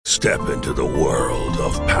Step into the world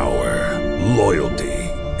of power, loyalty,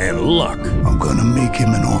 and luck. I'm gonna make him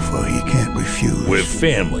an offer he can't refuse. With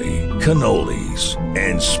family, cannolis,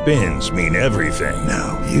 and spins mean everything.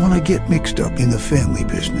 Now, you wanna get mixed up in the family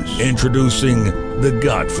business. Introducing The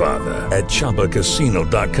Godfather at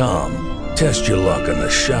ChumbaCasino.com. Test your luck in the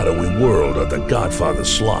shadowy world of The Godfather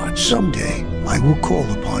slot. Someday, I will call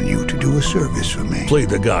upon you to do a service for me. Play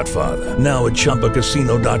The Godfather, now at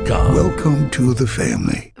ChumbaCasino.com. Welcome to the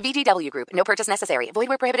family. VGW Group. No purchase necessary. Void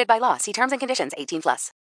where prohibited by law. See terms and conditions. 18+.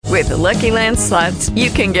 With the Lucky Land Slots, you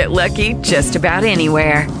can get lucky just about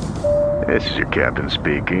anywhere. This is your captain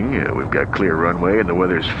speaking. We've got clear runway and the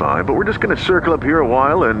weather's fine, but we're just going to circle up here a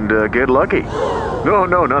while and get lucky.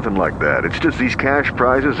 No, nothing like that. It's just these cash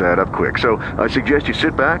prizes add up quick. So I suggest you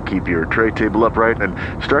sit back, keep your tray table upright, and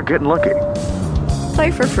start getting lucky. Play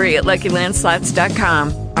for free at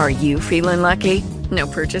LuckyLandSlots.com. Are you feeling lucky? No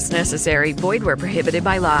purchase necessary. Void where prohibited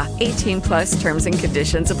by law. 18+ terms and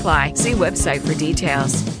conditions apply. See website for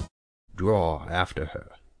details. Draw after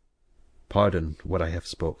her. Pardon what I have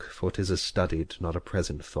spoke, for 'tis a studied, not a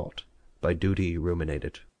present thought, by duty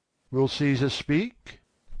ruminated. Will Caesar speak?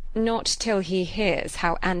 Not till he hears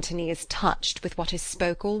how Antony is touched with what is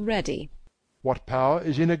spoke already. What power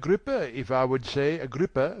is in Agrippa, if I would say,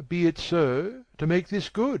 Agrippa, be it so, to make this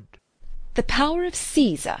good? The power of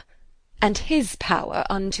Caesar, and his power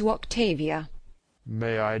unto Octavia.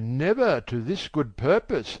 May I never to this good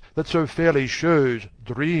purpose, that so fairly shows,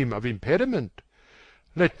 dream of impediment.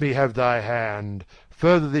 Let me have thy hand,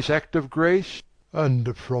 further this act of grace,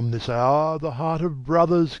 and from this hour the heart of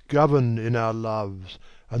brothers govern in our loves,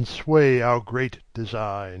 and sway our great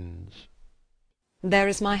designs. There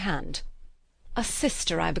is my hand. A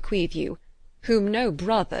sister I bequeath you, whom no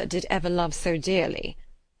brother did ever love so dearly.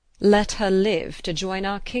 Let her live to join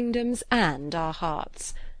our kingdoms and our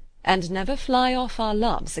hearts, and never fly off our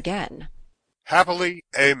loves again. Happily,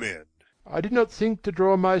 amen. I did not think to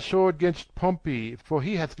draw my sword gainst Pompey, for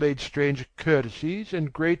he hath laid strange courtesies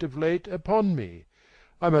and great of late upon me.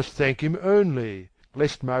 I must thank him only,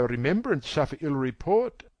 lest my remembrance suffer ill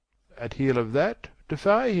report. At heel of that,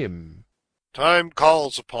 defy him. Time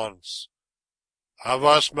calls upon us. Of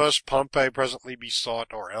us must Pompey presently be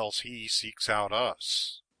sought, or else he seeks out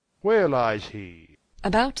us. Where lies he?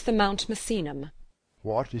 About the Mount Misenum.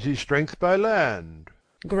 What is his strength by land?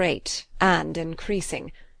 Great and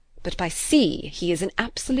increasing, but by sea he is an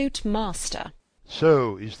absolute master.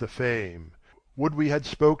 So is the fame. Would we had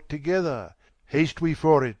spoke together. Haste we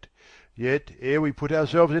for it. Yet, ere we put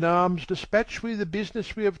ourselves in arms, dispatch we the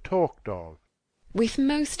business we have talked of. With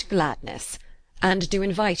most gladness, and do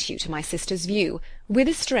invite you to my sister's view,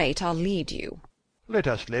 whither straight I'll lead you. Let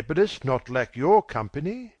us, Lepidus, not lack your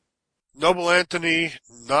company. Noble Antony,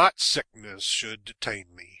 not sickness should detain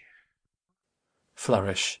me.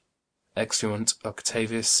 Flourish. Exeunt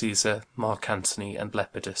Octavius Caesar, Mark Antony, and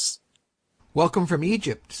Lepidus. Welcome from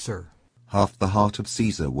Egypt, sir. Half the heart of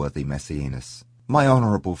Caesar, worthy Messienus. My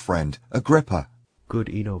honourable friend, Agrippa. Good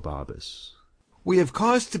Enobarbus. We have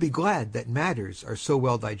cause to be glad that matters are so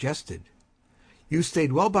well digested. You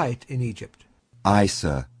stayed well by it in Egypt. Ay,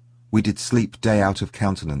 sir. We did sleep day out of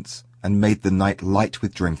countenance, and made the night light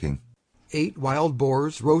with drinking. 8 wild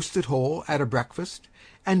boars roasted whole at a breakfast,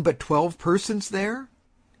 and but 12 persons there?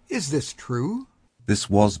 Is this true? This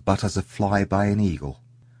was but as a fly by an eagle.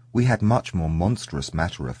 We had much more monstrous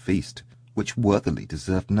matter of feast, which worthily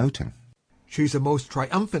deserved noting. She's a most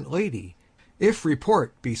triumphant lady, if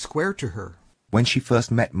report be square to her. When she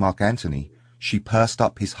first met Mark Antony, she pursed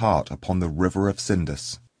up his heart upon the river of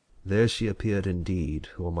Cindus. There she appeared indeed,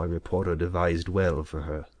 or my reporter devised well for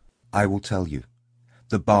her. I will tell you.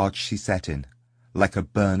 The barge she sat in, like a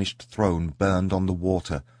burnished throne burned on the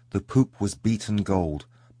water, the poop was beaten gold,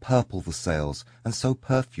 purple the sails, and so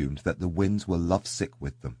perfumed that the winds were love-sick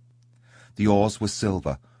with them. The oars were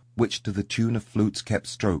silver, which to the tune of flutes kept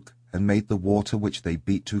stroke, and made the water which they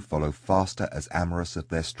beat to follow faster as amorous of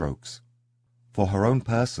their strokes. For her own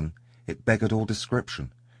person, it beggared all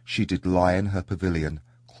description. She did lie in her pavilion,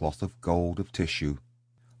 cloth of gold of tissue.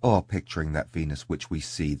 O'er picturing that Venus which we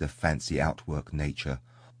see, the fancy outwork nature,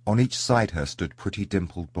 on each side her stood pretty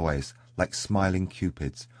dimpled boys, like smiling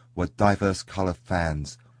cupids, were divers colour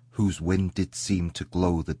fans, whose wind did seem to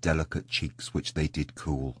glow the delicate cheeks which they did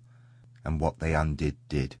cool, and what they undid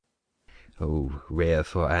did. Oh, rare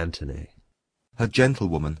for Antony. Her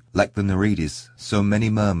gentlewoman, like the Nereides, so many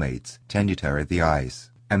mermaids, tended her i' the eyes,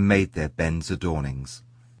 and made their bends adornings.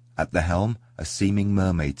 At the helm a seeming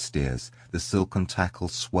mermaid steers, the silken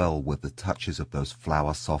tackles swell with the touches of those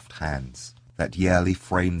flower-soft hands, that yearly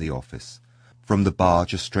frame the office. From the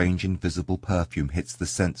barge a strange invisible perfume hits the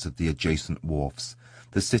scents of the adjacent wharfs.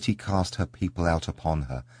 The city cast her people out upon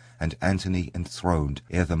her, and Antony, enthroned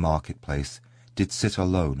ere the marketplace, did sit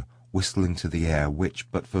alone, whistling to the air,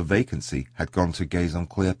 which, but for vacancy, had gone to gaze on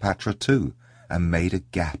Cleopatra too, and made a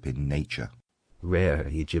gap in nature. Rare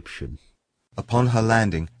Egyptian. Upon her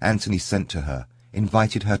landing, Antony sent to her,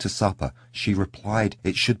 invited her to supper. She replied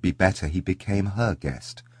it should be better he became her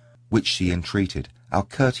guest, which she entreated. Our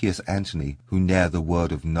courteous Antony, who ne'er the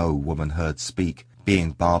word of no woman heard speak,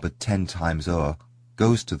 being barbered 10 times o'er,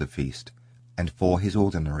 goes to the feast, and for his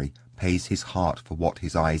ordinary pays his heart for what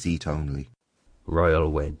his eyes eat only.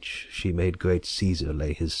 Royal wench, she made great Caesar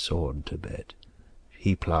lay his sword to bed.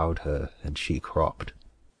 He ploughed her, and she cropped.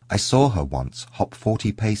 I saw her once hop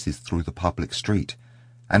 40 paces through the public street,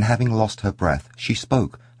 and having lost her breath, she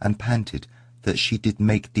spoke and panted that she did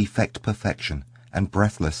make defect perfection, and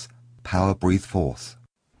breathless power breathe forth.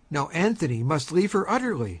 Now Antony must leave her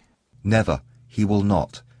utterly. Never, he will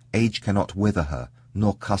not. Age cannot wither her,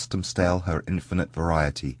 nor custom stale her infinite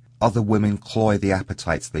variety. Other women cloy the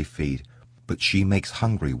appetites they feed, but she makes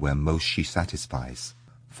hungry where most she satisfies.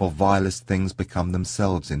 For vilest things become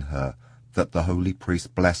themselves in her, that the holy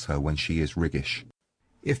priest bless her when she is riggish.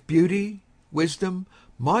 If beauty, wisdom,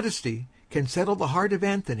 modesty can settle the heart of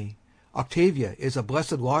Antony, Octavia is a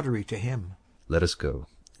blessed lottery to him. Let us go.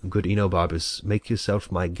 Good Enobarbus, make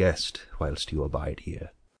yourself my guest whilst you abide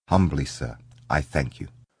here. Humbly, sir, I thank you.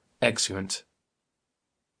 Exeunt.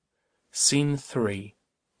 Scene 3.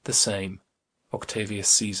 The same. Octavius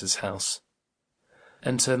Caesar's house.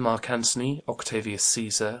 Enter Mark Antony, Octavius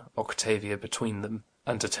Caesar, Octavia between them,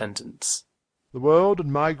 and attendants. The world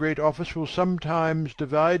and my great office will sometimes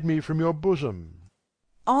divide me from your bosom.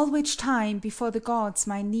 All which time before the gods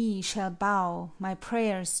my knee shall bow my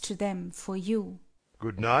prayers to them for you.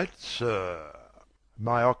 Good night, sir.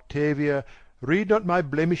 My Octavia, read not my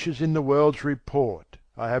blemishes in the world's report.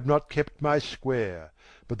 I have not kept my square,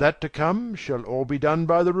 but that to come shall all be done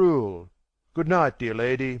by the rule. Good night, dear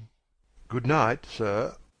lady. Good night,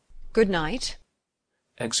 sir. Good night.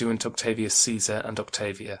 Exeunt Octavius Caesar and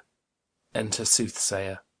Octavia. Enter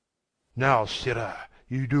Soothsayer. Now, sirrah,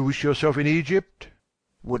 you do wish yourself in Egypt?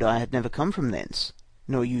 Would I had never come from thence,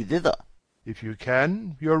 nor you thither. If you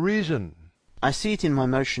can, your reason. I see it in my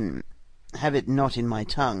motion, have it not in my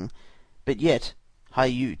tongue, but yet hie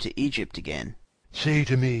you to Egypt again. Say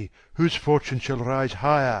to me, whose fortune shall rise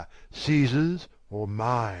higher, Caesar's or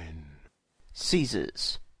mine?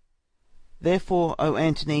 Caesar's. Therefore, O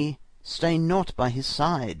Antony, stay not by his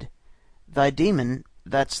side. Thy demon,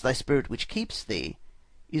 that's thy spirit which keeps thee,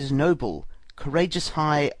 is noble, courageous,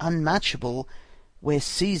 high, unmatchable, where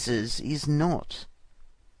Caesar's is not.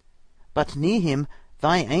 But near him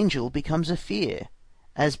thy angel becomes a fear,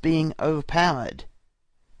 as being overpowered.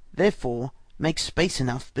 Therefore make space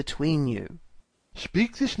enough between you.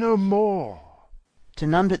 Speak this no more. To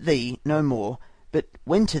none but thee, no more, but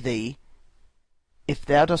when to thee, if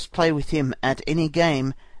thou dost play with him at any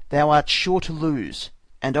game, thou art sure to lose,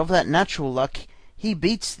 and of that natural luck he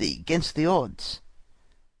beats thee 'gainst the odds.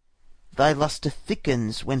 Thy lustre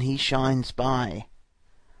thickens when he shines by.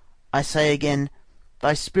 I say again,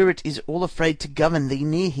 thy spirit is all afraid to govern thee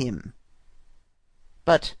near him.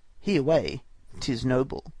 But he away, 'tis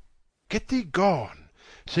noble. Get thee gone.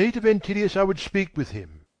 Say to Ventidius I would speak with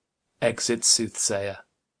him. Exit Soothsayer.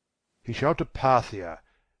 He shall to Parthia.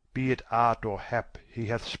 Be it art or hap, he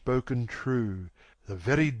hath spoken true. The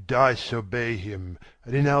very dice obey him,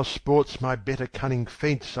 and in our sports my better cunning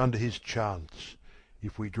faints under his chance.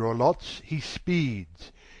 If we draw lots, he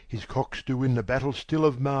speeds. His cocks do win the battle still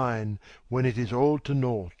of mine, when it is all to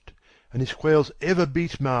naught, and his quails ever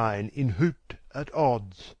beat mine in hooped at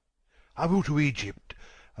odds. I will to Egypt,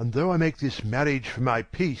 and though I make this marriage for my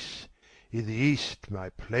peace, in the east my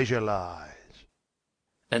pleasure lies.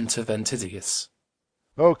 Enter Ventidius.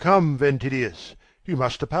 Oh, come, Ventidius, you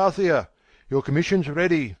must to Parthia. Your commission's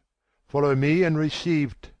ready. Follow me and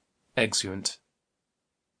receive't. Exeunt.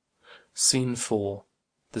 Scene 4.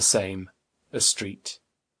 The same. A street.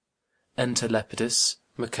 Enter Lepidus,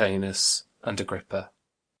 Maecenas, and Agrippa.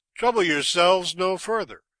 Trouble yourselves no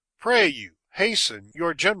further. Pray you, hasten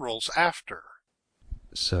your generals after.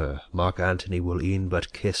 Sir, Mark Antony will e'en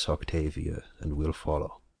but kiss Octavia, and will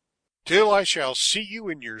follow. Till I shall see you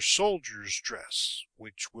in your soldier's dress,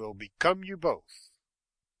 which will become you both.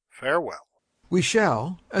 Farewell. We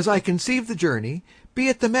shall, as I conceive the journey, be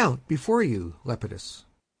at the mount before you, Lepidus.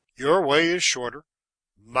 Your way is shorter.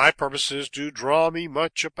 My purposes do draw me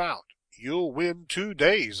much about. You'll win 2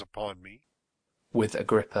 days upon me. With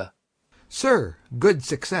Agrippa. Sir, good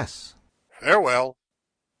success. Farewell.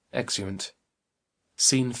 Exeunt.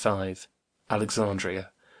 Scene 5.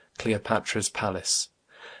 Alexandria. Cleopatra's palace.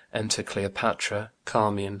 Enter Cleopatra,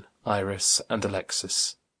 Carmion, Iris, and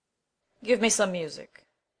Alexis. Give me some music.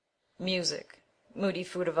 Music, moody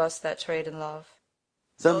food of us that trade in love.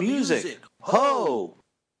 The music! Ho!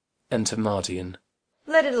 Enter Mardian.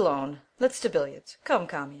 Let it alone. Let's to billiards. Come,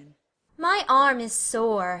 Carmion. My arm is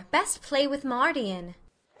sore. Best play with Mardian.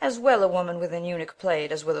 As well a woman with an eunuch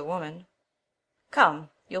played as with a woman. Come,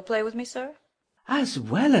 you'll play with me, sir? As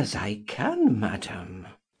well as I can, madam.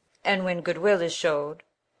 And when goodwill is showed,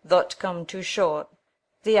 thou't come too short,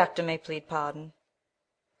 the actor may plead pardon.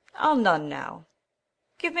 I'll none now.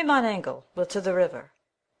 Give me mine angle, we'll to the river.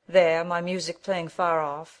 There, my music playing far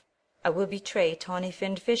off, I will betray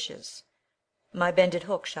tawny-finned fishes. My bended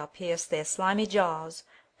hook shall pierce their slimy jaws,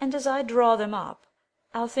 and as I draw them up,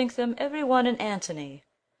 I'll think them every one an Antony,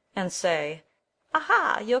 and say,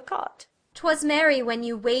 Aha, you're caught. 'Twas merry when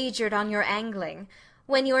you wagered on your angling,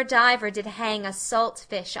 when your diver did hang a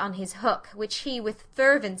salt-fish on his hook, which he with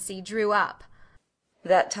fervency drew up.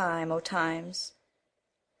 That time, O times!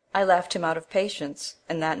 I laughed him out of patience,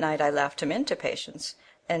 and that night I laughed him into patience,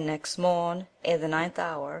 and next morn, ere the 9th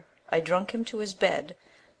hour, I drunk him to his bed,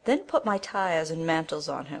 then put my tires and mantles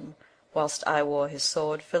on him, whilst I wore his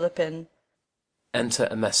sword Philippine. Enter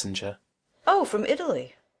a messenger. Oh, from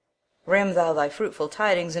Italy! Ram thou thy fruitful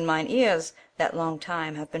tidings in mine ears, that long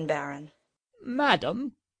time have been barren.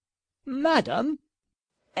 Madam, madam.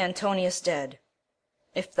 Antonius dead.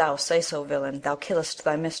 If thou say so, villain, thou killest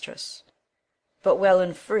thy mistress. But well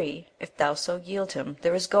and free, if thou so yield him,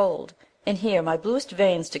 there is gold, and here my bluest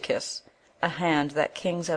veins to kiss, a hand that kings have